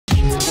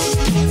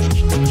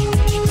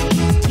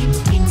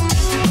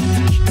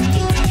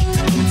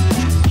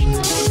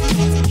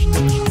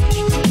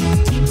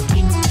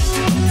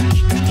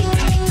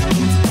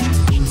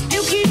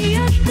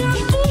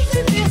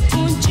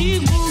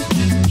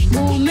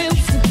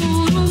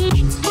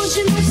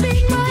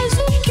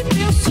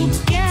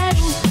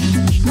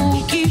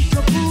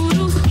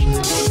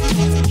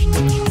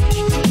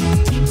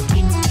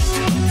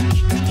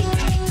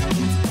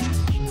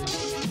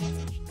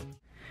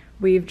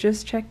We've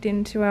just checked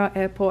into our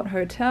airport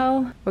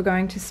hotel. We're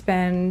going to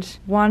spend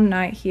one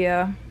night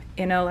here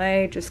in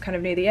LA, just kind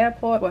of near the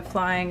airport. We're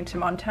flying to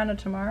Montana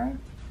tomorrow.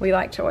 We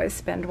like to always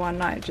spend one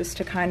night just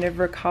to kind of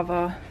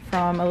recover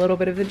from a little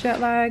bit of the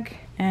jet lag.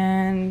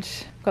 And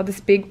got this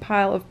big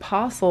pile of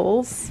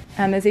parcels,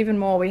 and there's even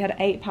more. We had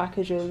 8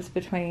 packages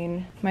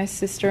between my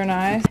sister and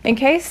I. In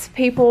case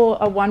people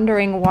are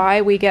wondering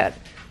why we get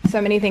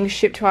so many things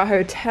shipped to our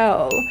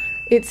hotel,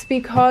 it's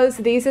because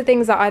these are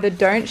things that either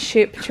don't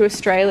ship to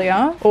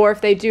Australia, or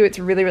if they do, it's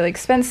really, really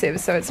expensive.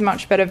 So it's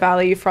much better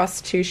value for us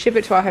to ship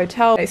it to our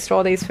hotel. They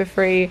store these for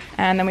free,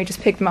 and then we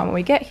just pick them up when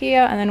we get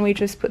here, and then we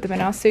just put them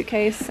in our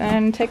suitcase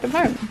and take them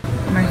home.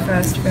 My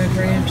first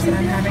beverage that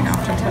I'm having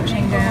after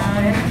touching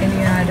down in the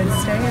United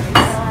States,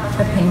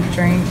 a pink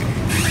drink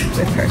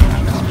with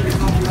coconut milk.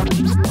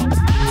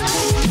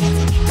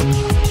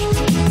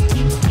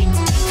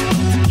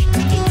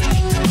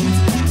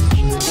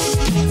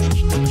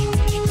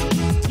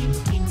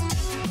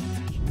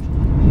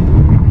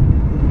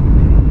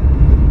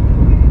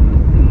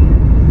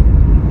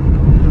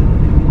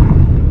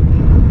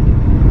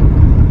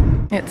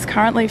 It's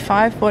currently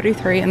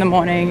 5:43 in the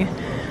morning.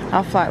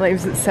 Our flight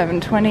leaves at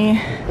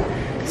 7:20,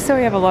 so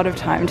we have a lot of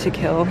time to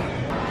kill.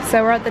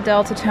 So we're at the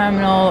Delta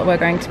terminal. We're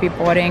going to be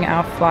boarding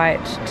our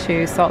flight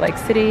to Salt Lake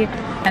City,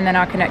 and then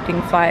our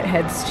connecting flight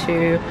heads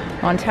to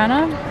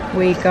Montana.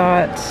 We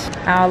got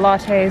our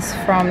lattes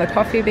from the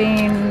Coffee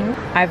Bean.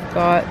 I've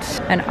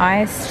got an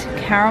iced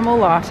caramel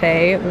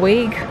latte,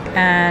 weak,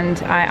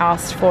 and I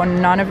asked for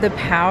none of the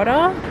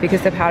powder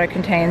because the powder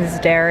contains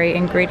dairy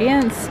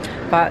ingredients,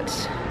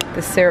 but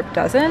the syrup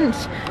doesn't,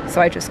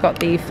 so I just got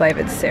the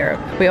flavored syrup.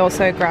 We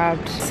also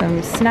grabbed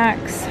some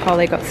snacks.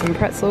 Holly got some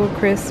pretzel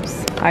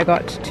crisps. I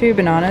got 2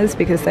 bananas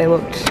because they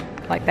looked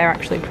like they're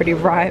actually pretty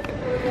ripe.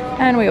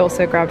 And we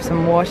also grabbed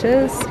some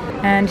waters.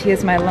 And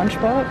here's my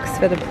lunchbox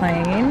for the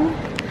plane.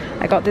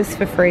 I got this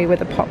for free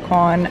with a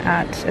popcorn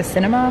at a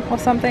cinema or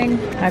something.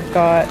 I've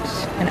got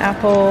an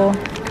apple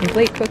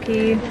complete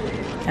cookie,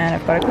 and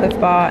I've got a Cliff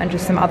Bar and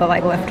just some other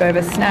like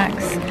leftover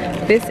snacks.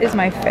 This is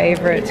my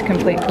favorite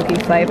complete cookie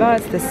flavor.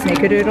 It's the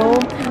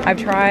Snickerdoodle. I've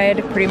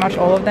tried pretty much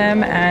all of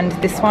them, and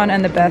this one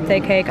and the birthday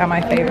cake are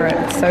my favorite.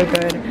 It's so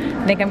good.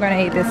 I think I'm going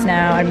to eat this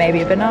now and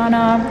maybe a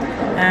banana,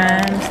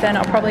 and then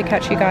I'll probably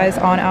catch you guys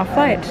on our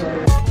flight.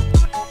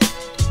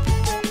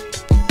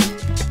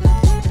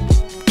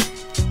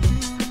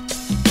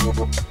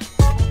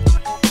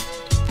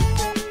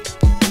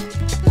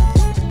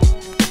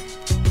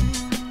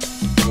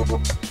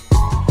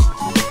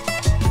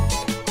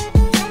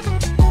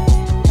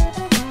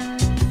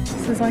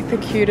 This is like the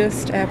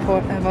cutest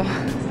airport ever.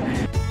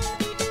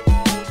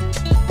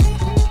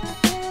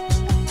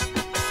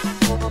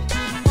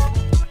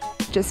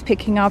 Just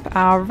picking up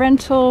our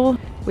rental.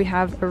 We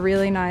have a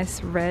really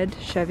nice red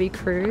Chevy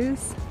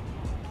Cruze.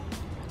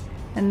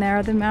 And there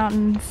are the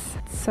mountains.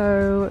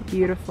 So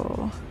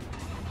beautiful.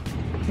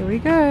 Here we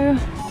go.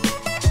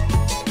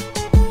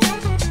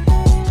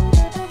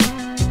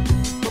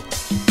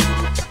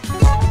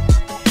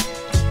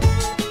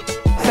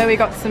 So we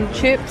got some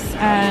chips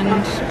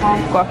and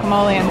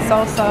guacamole and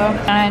salsa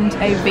and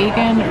a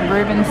vegan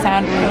Reuben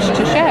sandwich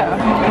to share,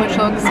 which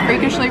looks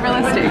freakishly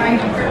realistic.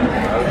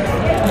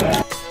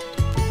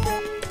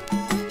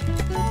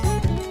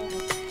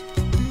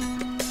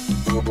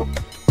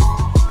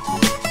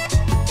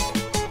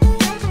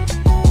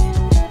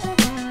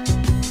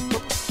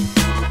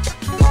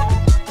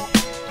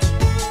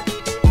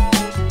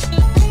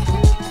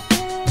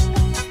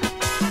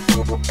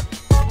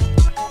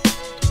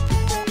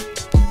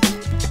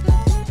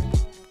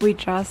 We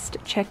just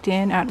checked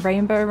in at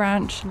Rainbow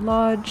Ranch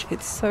Lodge.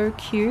 It's so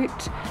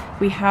cute.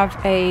 We have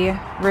a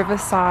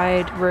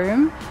riverside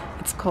room.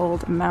 It's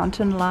called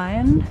Mountain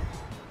Lion.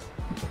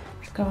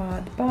 We've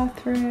got the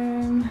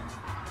bathroom,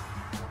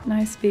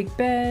 nice big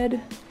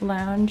bed,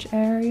 lounge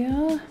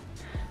area,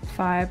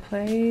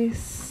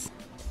 fireplace.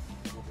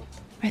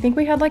 I think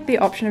we had like the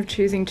option of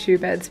choosing 2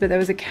 beds, but there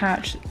was a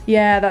catch.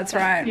 Yeah, that's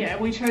right. Yeah,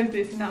 we chose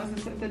this, and that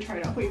was the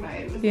trade-off we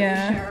made, was that we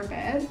share a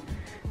bed.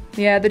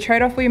 Yeah, the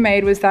trade-off we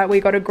made was that we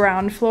got a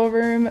ground floor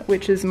room,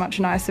 which is much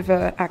nicer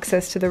for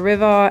access to the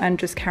river and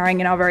just carrying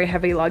in our very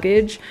heavy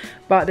luggage.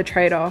 But the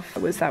trade-off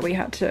was that we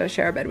had to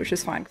share a bed, which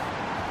is fine.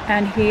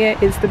 And here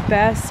is the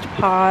best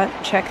part.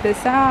 Check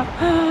this out.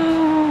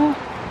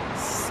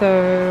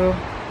 So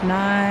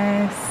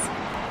nice.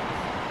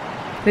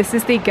 This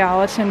is the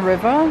Gallatin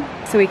River.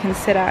 So we can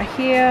sit out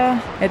here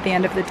at the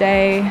end of the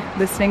day,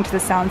 listening to the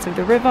sounds of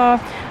the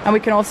river. And we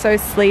can also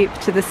sleep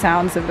to the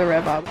sounds of the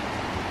river.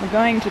 We're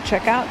going to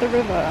check out the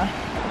river.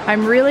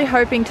 I'm really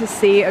hoping to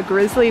see a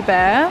grizzly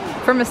bear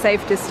from a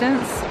safe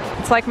distance.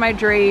 It's like my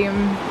dream.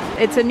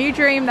 It's a new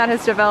dream that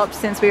has developed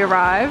since we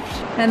arrived.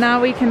 And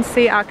now we can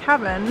see our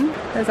cabin.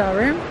 There's our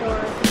room.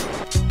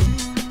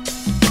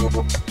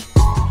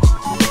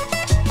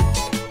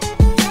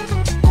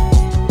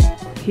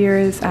 Here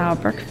is our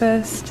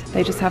breakfast.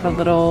 They just have a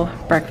little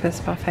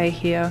breakfast buffet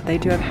here. They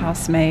do have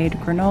house-made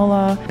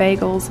granola,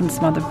 bagels, and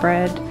some other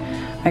bread.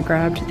 I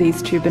grabbed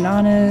these 2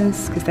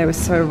 bananas because they were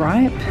so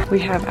ripe. We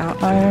have our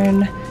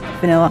own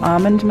vanilla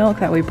almond milk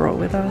that we brought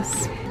with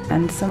us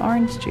and some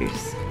orange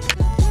juice.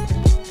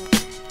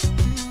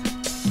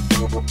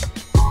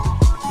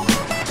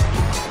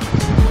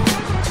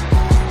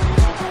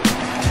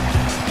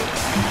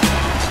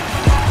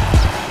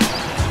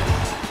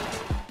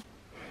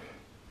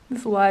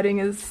 This lighting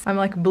is, I'm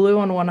like blue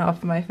on one half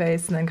of my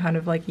face and then kind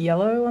of like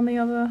yellow on the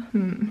other.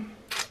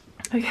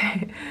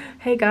 Okay,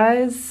 hey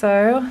guys,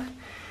 so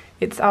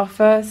it's our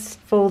first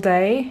full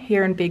day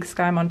here in Big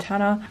Sky,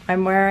 Montana.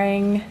 I'm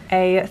wearing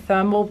a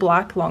thermal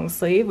black long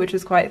sleeve, which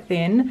is quite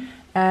thin.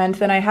 And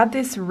then I had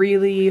this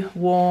really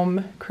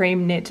warm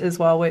cream knit as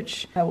well,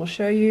 which I will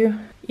show you.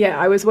 Yeah,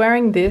 I was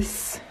wearing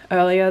this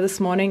earlier this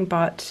morning,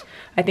 but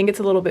I think it's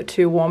a little bit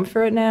too warm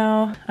for it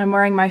now. I'm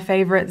wearing my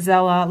favorite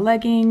Zella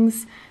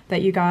leggings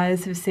that you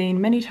guys have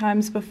seen many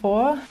times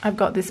before. I've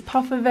got this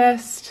puffer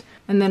vest,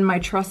 and then my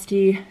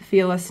trusty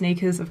Fila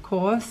sneakers, of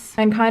course,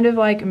 and kind of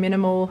like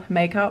minimal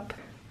makeup.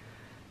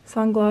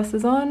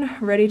 Sunglasses on,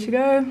 ready to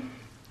go.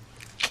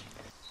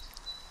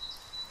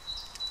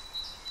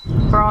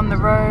 We're on the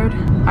road.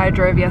 I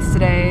drove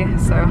yesterday,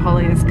 so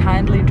Holly is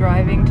kindly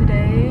driving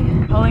today.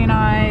 Holly and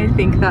I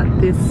think that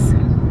this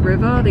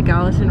river, the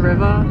Gallatin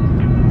River,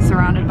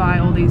 surrounded by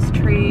all these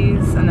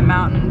trees and the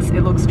mountains,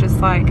 it looks just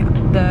like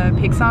the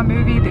Pixar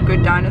movie, The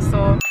Good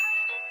Dinosaur.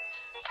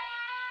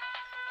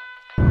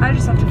 I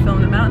just have to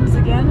film the mountains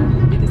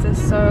again because they're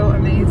so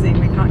amazing.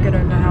 We can't get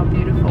over how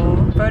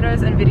beautiful.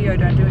 Photos and video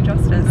don't do it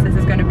justice. This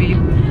is going to be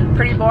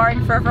pretty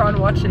boring for everyone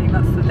watching,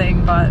 that's the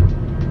thing, but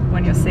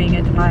when you're seeing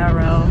it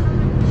IRL,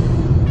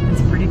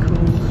 it's pretty cool.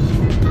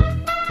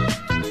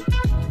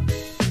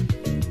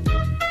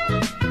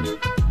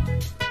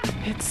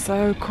 It's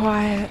so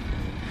quiet.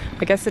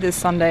 I guess it is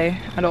Sunday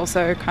and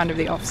also kind of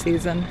the off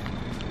season.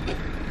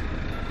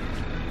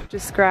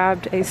 Just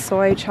grabbed a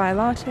soy chai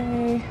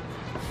latte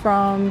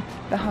from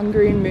the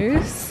Hungry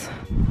Moose.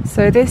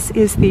 So this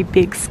is the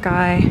Big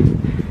Sky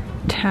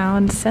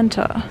town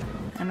center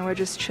and we're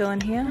just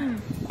chilling here.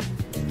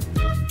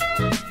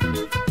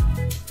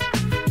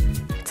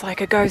 It's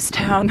like a ghost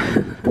town.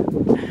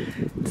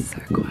 It's so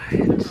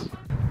quiet.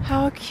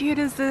 How cute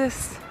is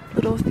this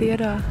little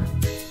theater?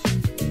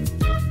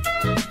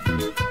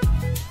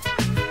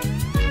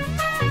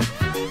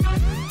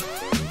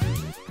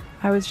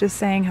 I was just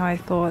saying how I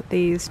thought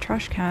these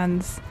trash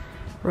cans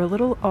were a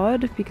little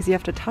odd because you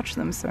have to touch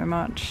them so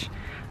much.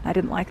 I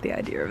didn't like the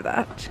idea of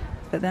that,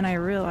 but then I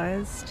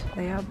realized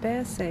they are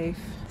bear safe.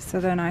 So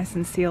they're nice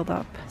and sealed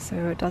up so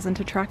it doesn't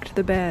attract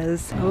the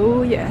bears.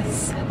 Oh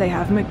yes, they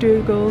have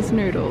McDougal's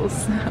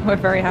noodles. We're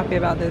very happy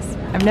about this.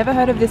 I've never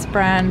heard of this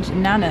brand,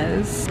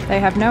 Nana's. They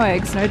have no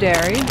eggs, no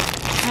dairy,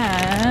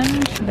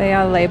 and they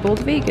are labeled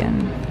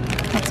vegan.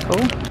 That's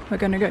cool. We're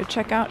gonna go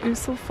check out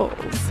Ussel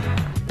Falls.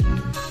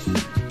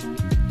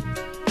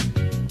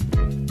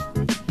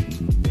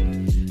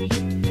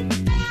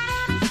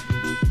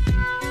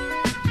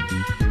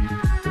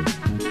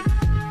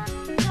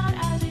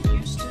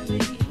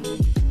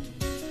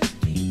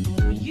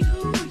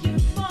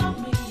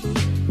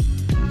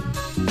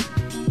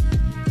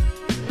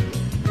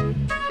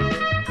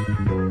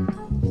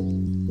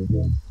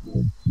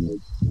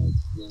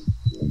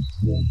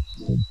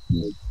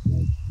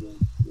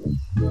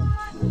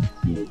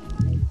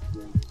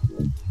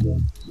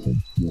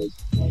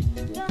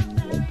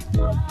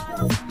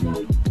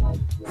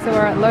 So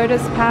we're at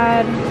Lotus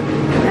Pad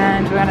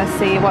and we're going to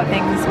see what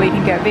things we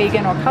can get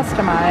vegan or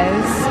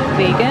customize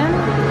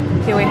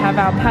vegan. Here we have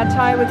our pad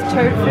thai with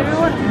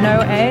tofu, no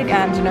egg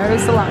and no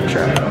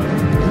cilantro.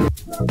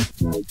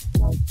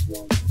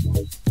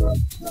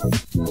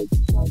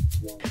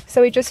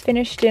 So we just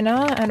finished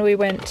dinner and we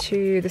went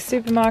to the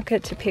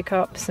supermarket to pick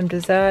up some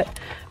dessert.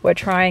 We're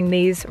trying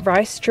these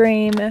rice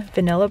dream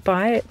vanilla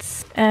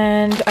bites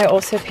and I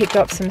also picked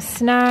up some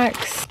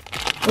snacks.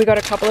 We got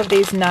a couple of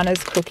these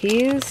Nana's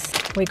cookies.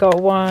 We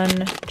got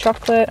one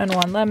chocolate and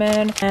one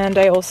lemon, and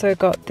I also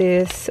got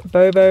this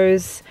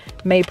Bobo's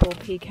maple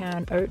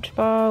pecan oat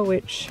bar,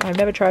 which I've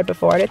never tried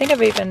before. I don't think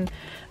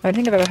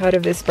I've ever heard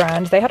of this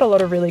brand. They had a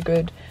lot of really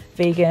good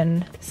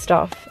vegan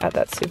stuff at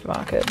that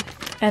supermarket.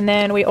 And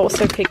then we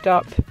also picked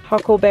up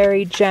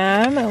huckleberry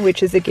jam,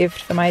 which is a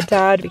gift for my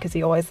dad because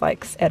he always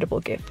likes edible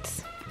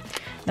gifts.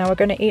 Now we're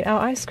going to eat our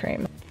ice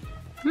cream.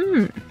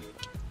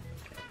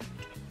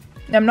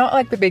 I'm not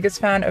like the biggest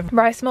fan of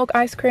rice milk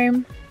ice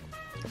cream,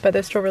 but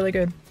they're still really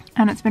good.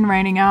 And it's been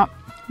raining out.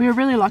 We were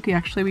really lucky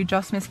actually, we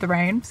just missed the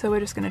rain. So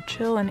we're just gonna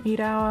chill and eat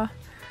our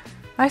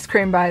ice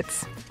cream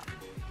bites.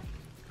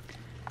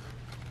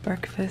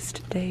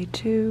 Breakfast day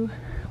 2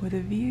 with a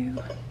view.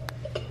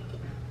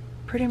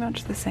 Pretty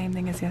much the same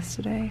thing as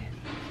yesterday.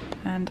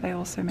 And I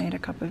also made a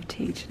cup of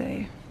tea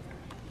today.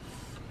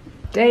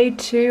 Day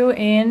 2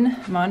 in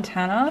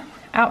Montana.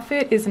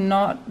 Outfit is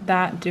not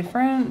that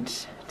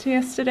different to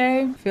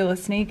yesterday. Fila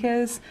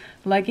sneakers,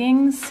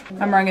 leggings.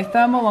 I'm wearing a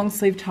thermal long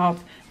sleeve top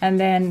and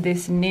then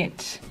this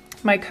knit,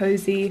 my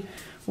cozy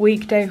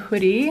weekday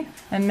hoodie,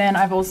 and then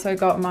I've also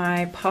got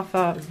my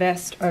puffer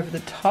vest over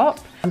the top.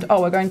 And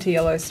oh, we're going to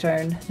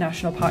Yellowstone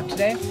National Park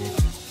today.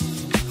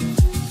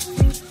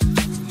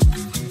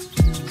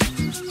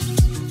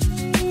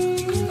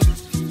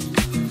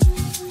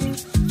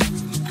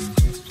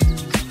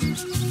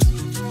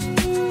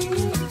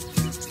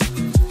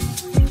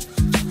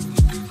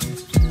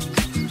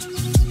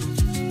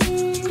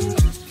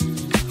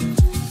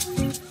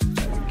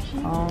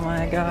 Oh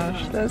my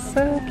gosh, that's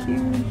so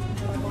cute.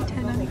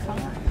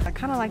 I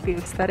kind of like the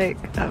aesthetic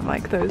of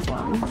like those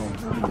ones.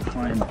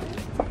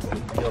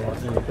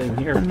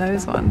 And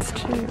those ones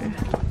too.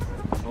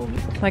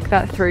 Like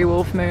that 3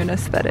 wolf moon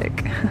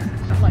aesthetic.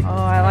 Oh,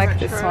 I like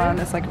this one.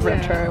 It's like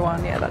retro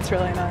one. Yeah, that's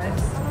really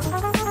nice.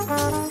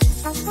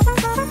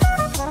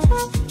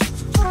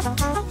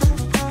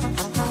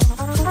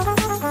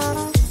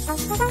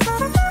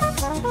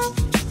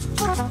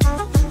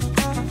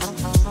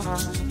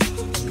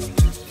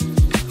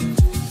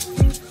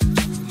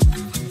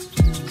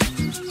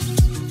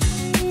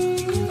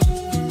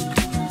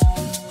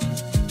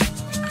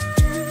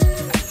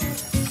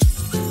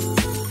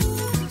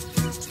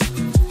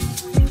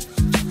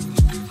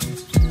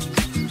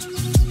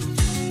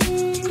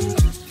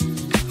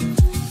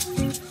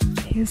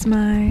 Here's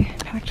my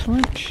packed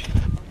lunch.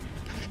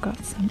 I've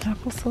got some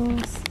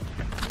applesauce,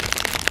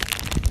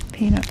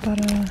 peanut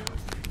butter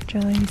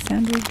jelly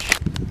sandwich.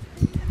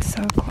 It's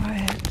so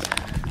quiet.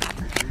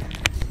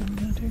 I'm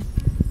gonna do.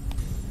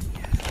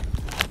 Yeah.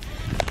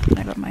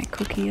 I got my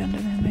cookie under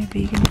there, my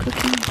vegan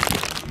cookie.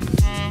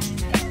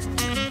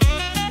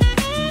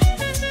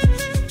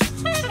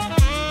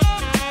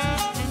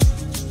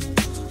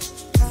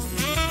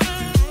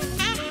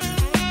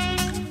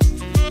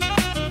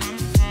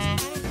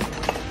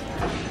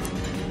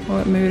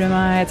 What mood am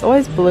I? It's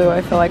always blue,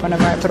 I feel like,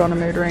 whenever I put on a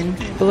mood ring.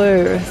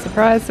 Blue.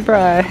 Surprise,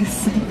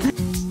 surprise.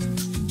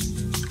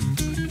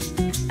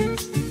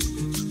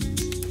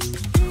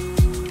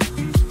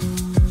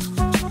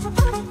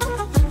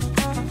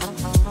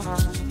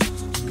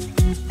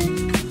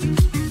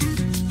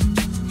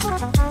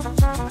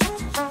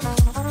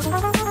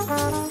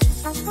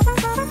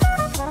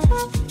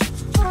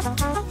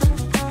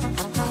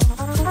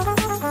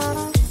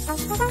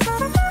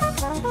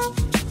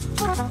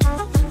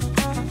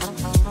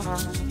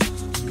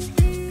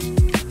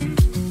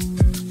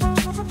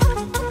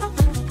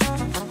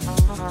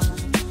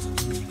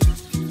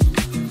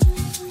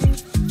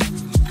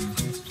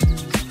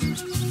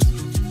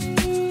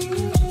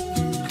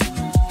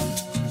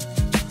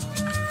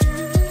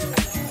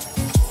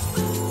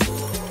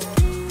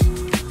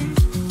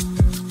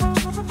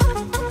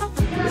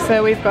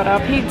 So we've got our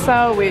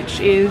pizza, which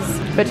is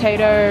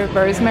potato,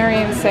 rosemary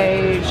and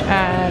sage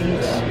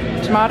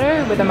and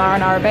tomato with a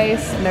marinara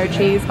base, no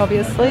cheese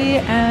obviously,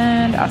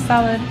 and our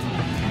salad,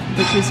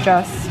 which is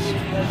just,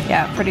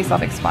 yeah, pretty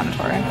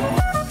self-explanatory.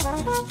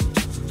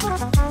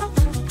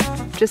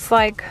 Just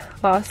like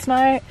last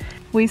night,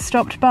 we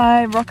stopped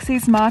by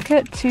Roxy's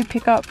Market to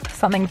pick up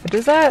something for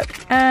dessert,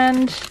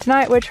 and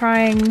tonight we're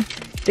trying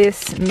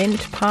this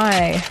mint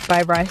pie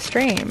by Rice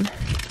Dream.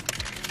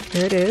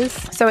 Here it is.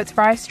 So it's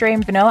Rice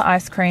Dream vanilla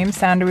ice cream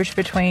sandwiched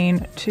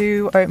between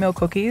 2 oatmeal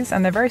cookies,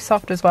 and they're very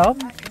soft as well.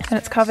 And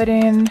it's covered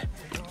in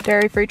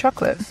dairy-free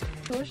chocolate.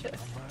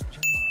 Delicious.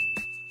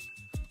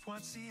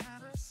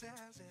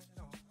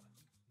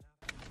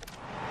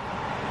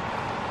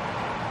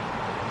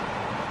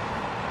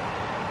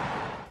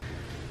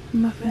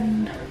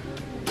 Muffin.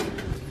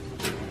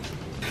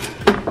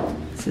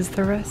 This is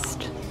the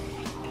rest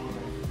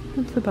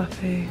of the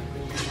buffet.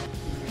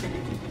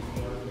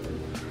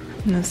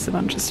 And there's a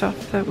bunch of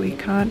stuff that we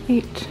can't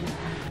eat.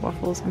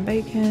 Waffles and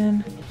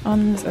bacon.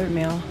 There's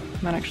oatmeal.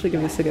 I might actually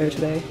give this a go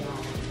today.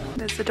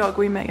 There's the dog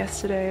we met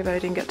yesterday, but I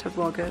didn't get to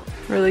vlog it.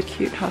 Really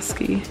cute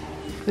husky.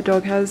 The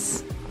dog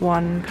has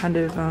one kind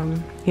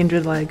of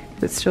injured leg,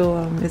 but still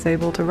is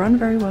able to run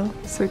very well.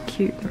 So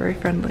cute, very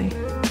friendly.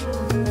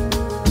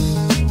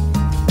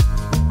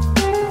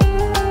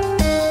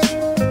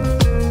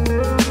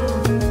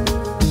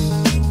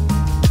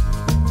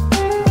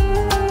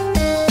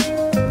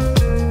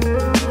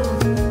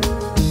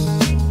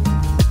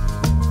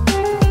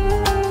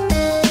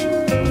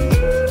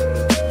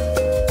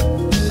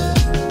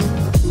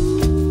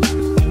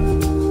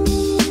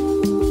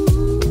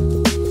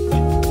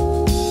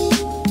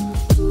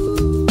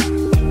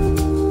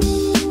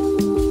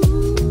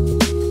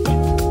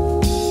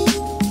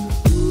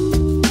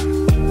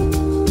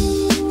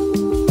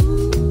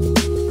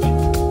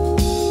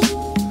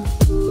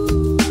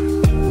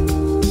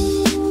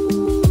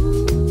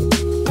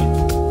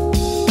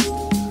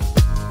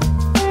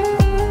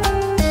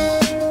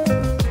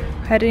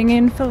 Heading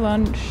in for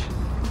lunch.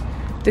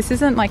 This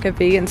isn't like a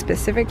vegan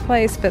specific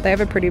place, but they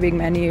have a pretty big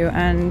menu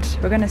and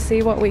we're gonna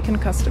see what we can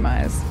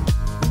customize.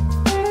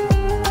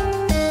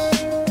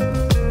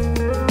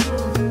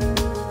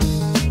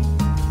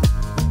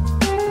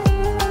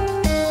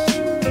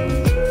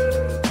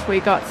 We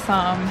got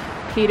some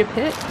pita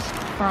pit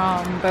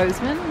from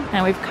Bozeman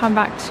and we've come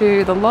back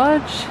to the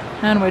lodge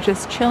and we're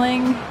just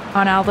chilling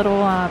on our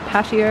little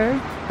patio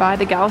by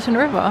the Gallatin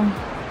River.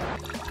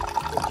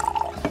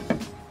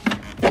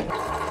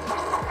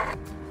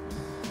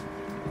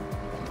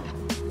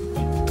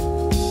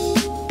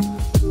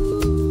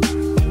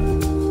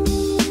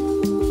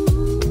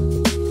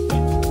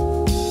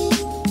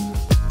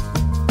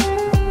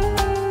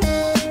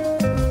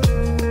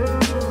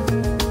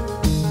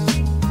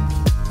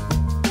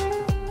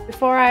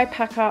 Before I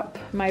pack up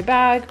my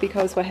bag,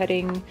 because we're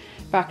heading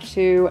back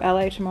to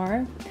LA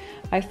tomorrow,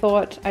 I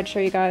thought I'd show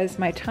you guys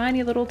my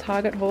tiny little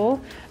Target haul.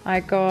 I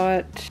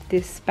got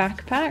this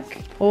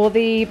backpack. All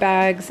the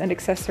bags and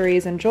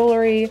accessories and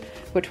jewelry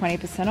were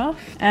 20% off.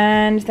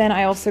 And then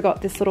I also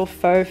got this little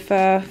faux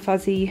fur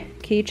fuzzy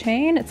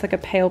keychain. It's like a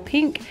pale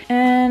pink.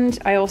 And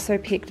I also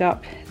picked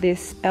up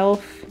this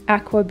e.l.f.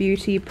 Aqua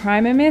Beauty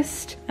Primer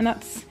Mist. And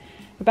that's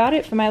about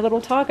it for my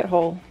little Target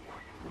haul.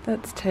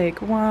 Let's take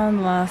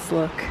one last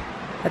look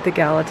at the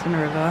Gallatin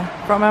River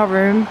from our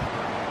room.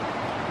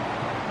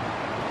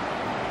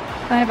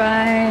 Bye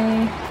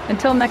bye.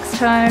 Until next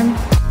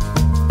time.